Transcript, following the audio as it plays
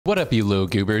What up, you little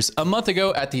goobers? A month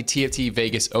ago at the TFT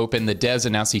Vegas Open, the devs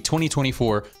announced the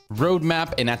 2024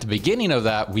 roadmap, and at the beginning of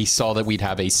that, we saw that we'd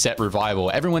have a set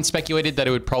revival. Everyone speculated that it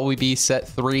would probably be set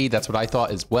 3. That's what I thought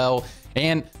as well.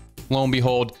 And lo and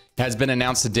behold, it has been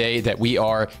announced today that we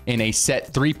are in a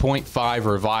set 3.5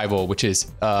 revival, which is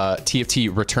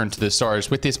TFT Return to the Stars,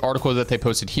 with this article that they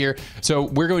posted here. So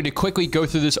we're going to quickly go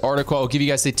through this article. I'll give you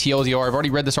guys the TLDR. I've already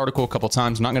read this article a couple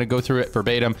times. I'm not going to go through it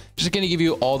verbatim. Just going to give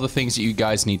you all the things that you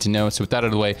guys need to know. So with that out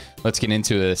of the way, let's get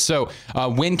into this. So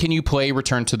when can you play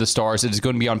Return to the Stars? It is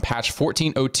going to be on patch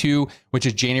 1402, which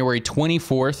is January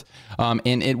 24th,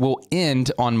 and it will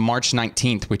end on March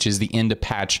 19th, which is the end of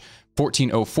patch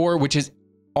 1404, which is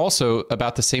also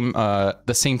about the same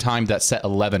time that set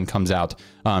 11 comes out.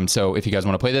 So if you guys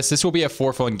want to play this will be a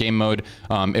for fun game mode.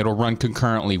 It'll run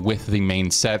concurrently with the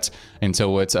main set. And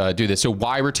so let's do this. So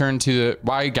why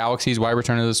Galaxies? Why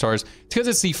Return to the Stars? It's because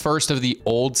it's the first of the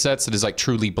old sets that is like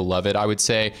truly beloved. I would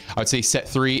say set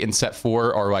 3 and set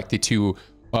 4 are like the two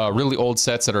really old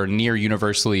sets that are near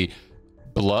universally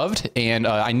beloved, and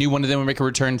I knew one of them would make a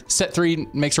return. Set 3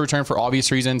 makes a return for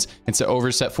obvious reasons, and so over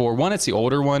set 4. One, it's the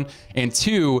older one, and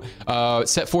two,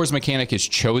 set 4's mechanic is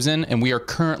Chosen, and we are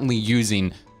currently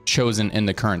using Chosen in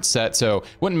the current set, so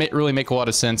wouldn't really make a lot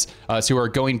of sense. So we're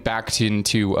going back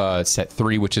into set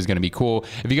 3, which is going to be cool.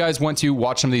 If you guys want to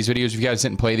watch some of these videos, if you guys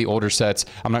didn't play the older sets,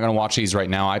 I'm not going to watch these right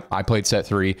now. I played set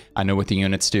 3. I know what the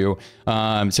units do.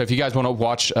 So if you guys want to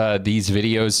watch these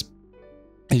videos,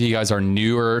 if you guys are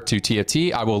newer to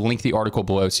TFT, I will link the article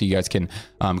below so you guys can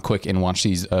click and watch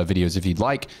these videos if you'd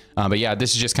like. But yeah,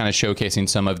 this is just kind of showcasing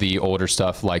some of the older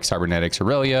stuff like Cybernetics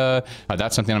Aurelia.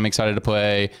 That's something I'm excited to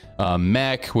play.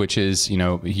 Mech, which is, you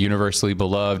know, universally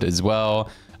beloved as well.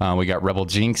 We got Rebel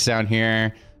Jinx down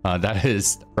here. That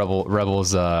is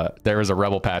Rebels. There was a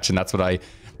Rebel patch, and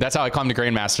that's how I climbed to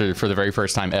Grandmaster for the very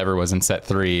first time ever, was in set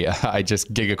 3. I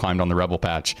just giga climbed on the Rebel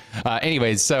patch.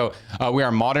 Anyways, so we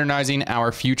are modernizing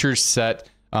our future set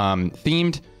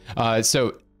themed.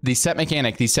 So the set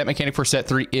mechanic for set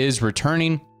 3 is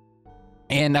returning.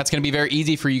 And that's going to be very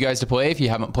easy for you guys to play if you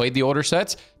haven't played the older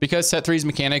sets, because set 3's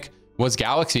mechanic was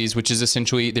Galaxies, which is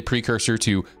essentially the precursor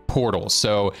to Portals.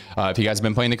 So if you guys have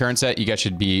been playing the current set, you guys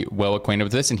should be well acquainted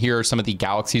with this. And here are some of the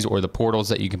Galaxies or the Portals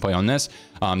that you can play on this.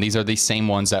 These are the same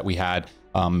ones that we had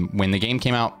when the game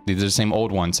came out. These are the same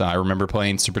old ones. I remember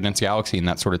playing Super Dense Galaxy and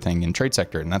that sort of thing, and Trade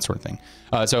Sector and that sort of thing.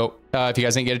 So if you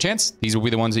guys didn't get a chance, these will be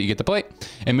the ones that you get to play.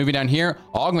 And moving down here,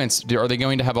 Augments. Are they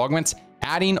going to have Augments?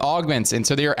 Adding Augments, and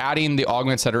so they are adding the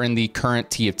Augments that are in the current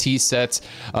TFT sets.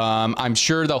 I'm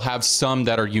sure they'll have some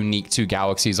that are unique to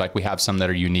Galaxies, like we have some that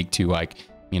are unique to, like,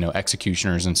 you know,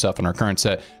 Executioners and stuff in our current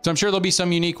set. So I'm sure there'll be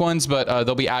some unique ones, but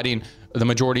they'll be adding the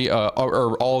majority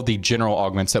or all of the general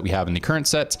augments that we have in the current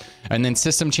set. And then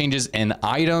system changes and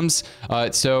items.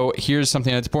 So here's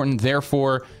something that's important.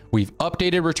 Therefore, we've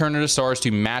updated Return to the Stars to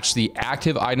match the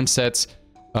active item sets,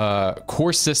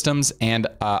 core systems and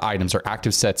items, or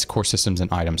active sets, core systems and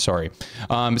items, sorry.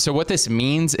 So what this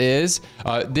means is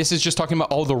this is just talking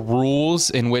about all the rules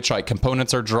in which like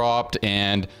components are dropped,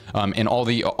 and all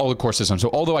the core systems. So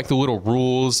all the, like, the little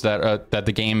rules that that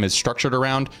the game is structured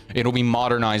around, it'll be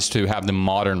modernized to have the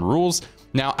modern rules.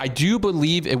 Now, I do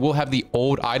believe it will have the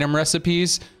old item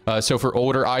recipes. So for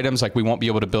older items, like, we won't be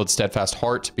able to build Steadfast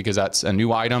Heart because that's a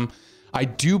new item. I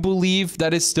do believe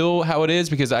that is still how it is,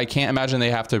 because I can't imagine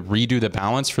they have to redo the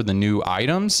balance for the new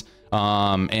items.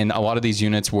 And a lot of these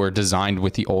units were designed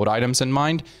with the old items in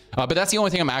mind. But that's the only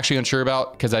thing I'm actually unsure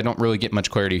about, because I don't really get much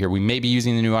clarity here. We may be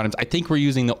using the new items. I think we're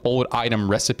using the old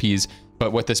item recipes,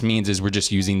 but what this means is we're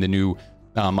just using the new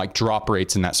like drop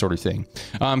rates and that sort of thing.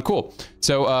 Cool.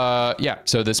 So yeah,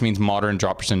 so this means modern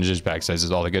drop percentages, bag sizes,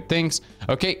 all the good things.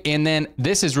 Okay, and then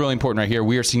this is really important right here.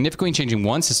 We are significantly changing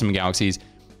one system in Galaxies.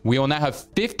 We will now have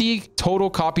 50 total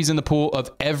copies in the pool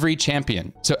of every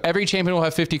champion. So every champion will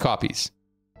have 50 copies.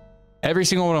 Every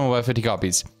single one will have 50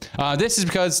 copies. This is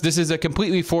because this is a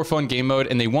completely for fun game mode,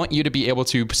 and they want you to be able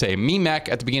to say me mech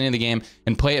at the beginning of the game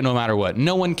and play it no matter what.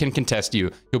 No one can contest you.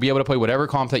 You'll be able to play whatever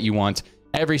comp that you want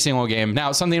every single game.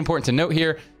 Now, something important to note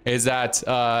here is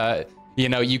that you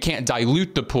know, you can't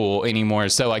dilute the pool anymore.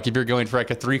 So like if you're going for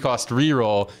like a 3-cost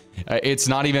reroll, it's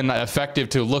not even effective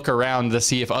to look around to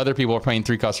see if other people are playing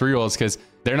 3-cost rerolls, because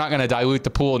they're not going to dilute the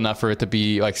pool enough for it to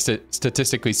be like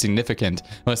statistically significant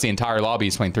unless the entire lobby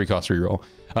is playing 3-cost reroll.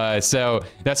 So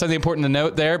that's something important to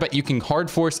note there, but you can hard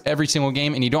force every single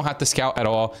game, and you don't have to scout at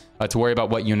all to worry about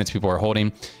what units people are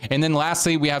holding. And then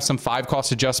lastly, we have some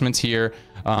 5-cost adjustments here.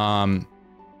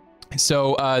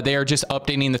 So they are just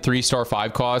updating the 3-star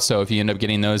 5-cost. So if you end up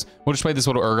getting those, we'll just play this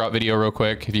little Urgot video real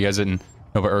quick. If you guys didn't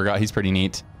know about Urgot, he's pretty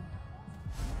neat.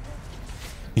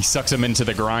 He sucks them into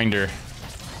the grinder.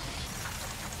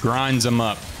 Grinds them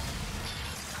up.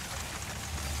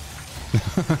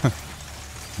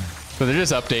 So they're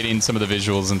just updating some of the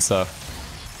visuals and stuff.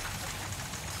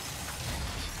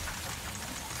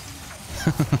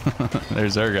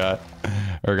 There's Urgot.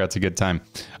 Urgot's a good time.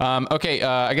 Okay,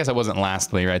 I guess that wasn't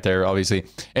lastly right there, obviously.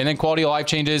 And then quality of life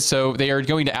changes. So they are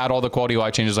going to add all the quality of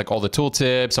life changes, like all the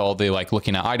tooltips, all the like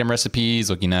looking at item recipes,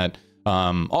 looking at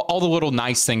all the little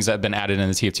nice things that have been added in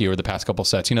the TFT over the past couple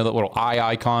sets. You know, the little eye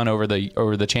icon over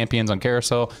the champions on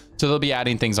carousel. So they'll be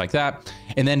adding things like that.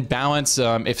 And then balance,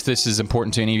 if this is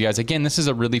important to any of you guys. Again, this is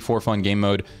a really for fun game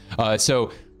mode.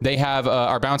 So they have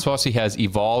our balance policy has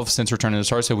evolved since Return to the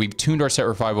Stars. So we've tuned our set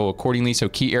revival accordingly. So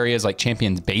key areas like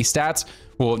champions base stats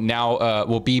will now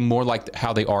will be more like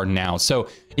how they are now. So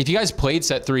if you guys played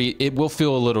set 3, it will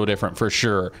feel a little different for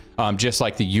sure. Just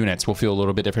like the units will feel a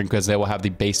little bit different because they will have the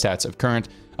base stats of current.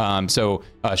 So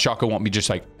Shaco won't be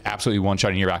just like absolutely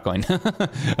one-shotting your backline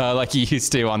like he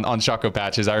used to on Shaco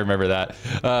patches. I remember that.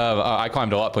 I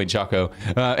climbed a lot playing Shaco.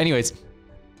 Anyways.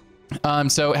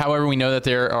 So however, we know that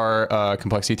there are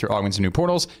complexity through augments and new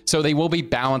portals, so they will be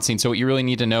balancing. So what you really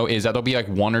need to know is that there'll be like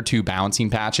 1 or 2 balancing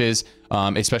patches,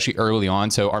 especially early on.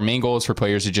 So our main goal is for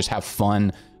players to just have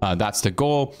fun. That's the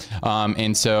goal.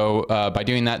 And so by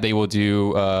doing that, they will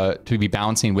do to be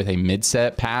balancing with a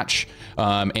mid-set patch,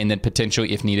 and then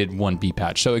potentially, if needed, 1 B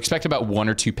patch. So expect about 1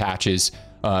 or 2 patches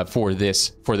for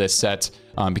this set,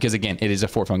 because again, it is a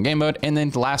for fun game mode. And then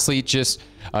lastly, just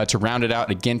to round it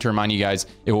out, again, to remind you guys,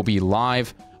 it will be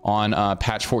live on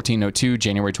patch 14.02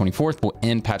 January 24th. We'll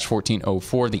end patch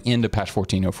 14.04, the end of patch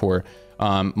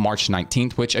 14.04 March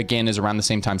 19th, which again is around the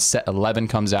same time set 11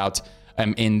 comes out.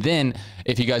 And then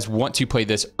if you guys want to play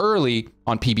this early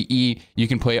on PBE, you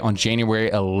can play it on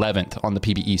January 11th on the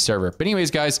PBE server. But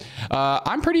anyways, guys,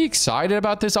 I'm pretty excited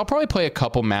about this. I'll probably play a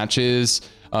couple matches.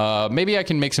 Maybe I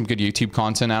can make some good YouTube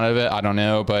content out of it. I don't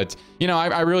know. But, you know,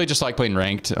 I really just like playing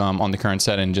ranked on the current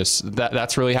set, and just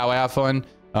that's really how I have fun,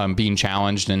 being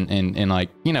challenged and like,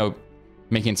 you know,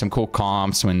 making some cool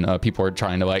comps when people are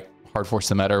trying to like hard force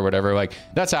the meta or whatever. Like,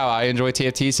 that's how I enjoy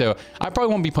TFT. So I probably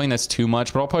won't be playing this too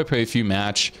much, but I'll probably play a few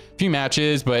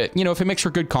matches. But you know, if it makes for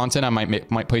good content, I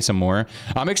might play some more.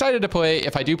 I'm excited to play.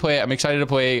 If I do play it, I'm excited to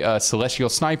play Celestial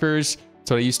Snipers.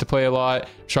 That's what I used to play a lot.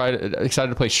 Excited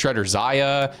to play Shredder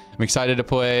Zaya. I'm excited to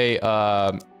play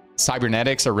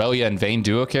Cybernetics, Aurelia, and Vayne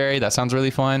duo carry. That sounds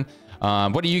really fun.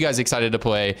 What are you guys excited to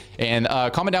play? And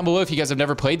comment down below if you guys have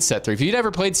never played set 3. If you've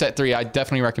never played set 3, I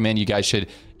definitely recommend you guys should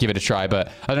give it a try.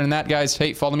 But other than that, guys,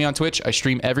 hey, follow me on Twitch. I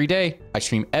stream every day.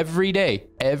 Actually every day.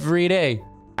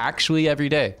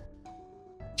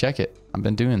 Check it. I've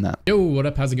been doing that. Yo, what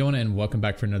up? How's it going? And welcome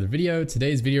back for another video.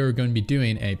 Today's video, we're going to be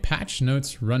doing a patch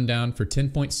notes rundown for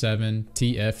 10.7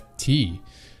 TFT.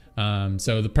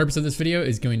 So the purpose of this video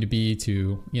is going to be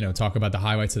to, you know, talk about the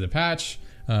highlights of the patch,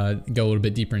 go a little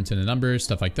bit deeper into the numbers,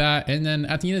 stuff like that. And then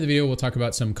at the end of the video, we'll talk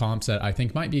about some comps that I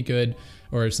think might be good,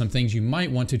 or some things you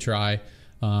might want to try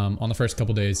on the first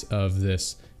couple days of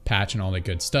this patch and all that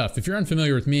good stuff. If you're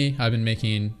unfamiliar with me, I've been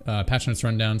making patch notes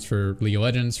rundowns for League of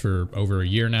Legends for over a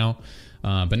year now.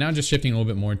 But now just shifting a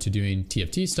little bit more to doing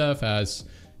TFT stuff, as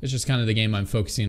it's just kind of the game I'm focusing